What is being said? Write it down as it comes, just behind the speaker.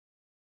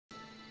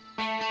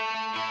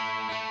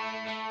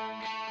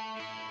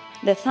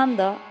The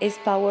Thunder is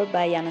powered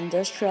by an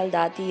industrial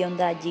duty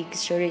Honda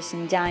GX390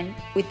 engine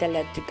with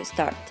electric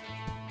start.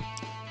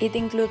 It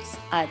includes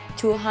a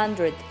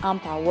 200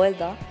 amp-hour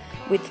welder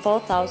with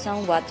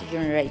 4000 watt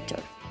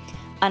generator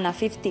and a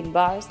 15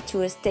 bars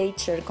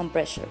two-stage air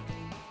compressor.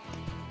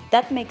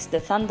 That makes the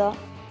Thunder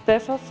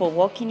perfect for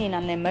working in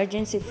an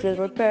emergency field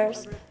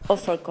repairs or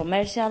for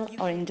commercial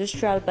or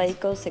industrial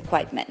vehicles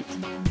equipment.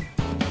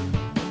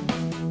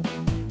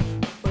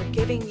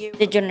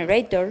 The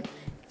generator,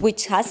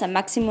 which has a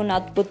maximum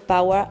output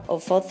power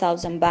of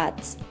 4000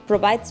 watts,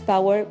 provides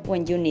power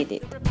when you need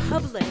it. The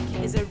Republic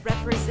is a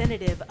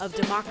representative of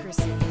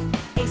democracy,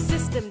 a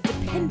system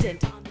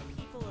dependent on the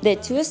people. The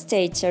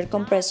two-stage air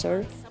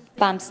compressor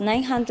pumps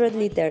 900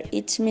 liters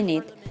each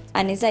minute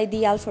and is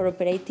ideal for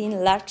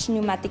operating large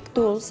pneumatic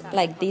tools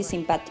like this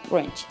impact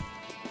wrench.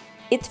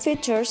 It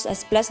features a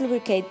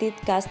splash-lubricated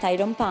cast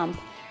iron pump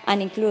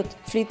and includes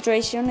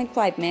filtration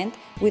equipment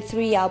with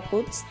 3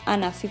 outputs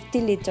and a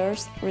 50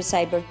 liters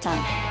receiver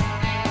tank.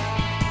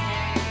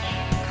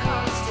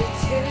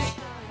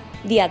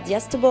 The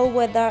adjustable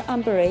welder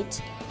amperage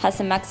has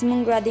a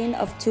maximum grading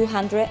of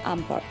 200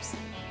 amperes.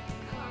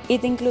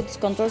 It includes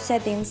control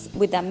settings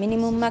with a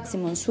minimum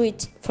maximum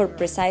switch for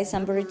precise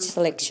amperage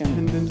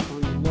selection.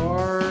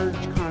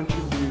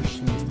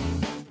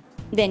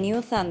 The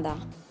new Thunder,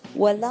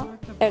 welder,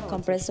 air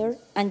compressor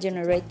and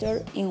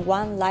generator in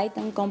one light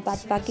and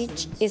compact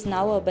package is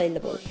now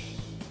available.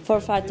 For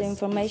further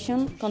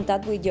information,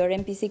 contact with your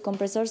MPC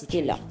compressors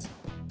dealer.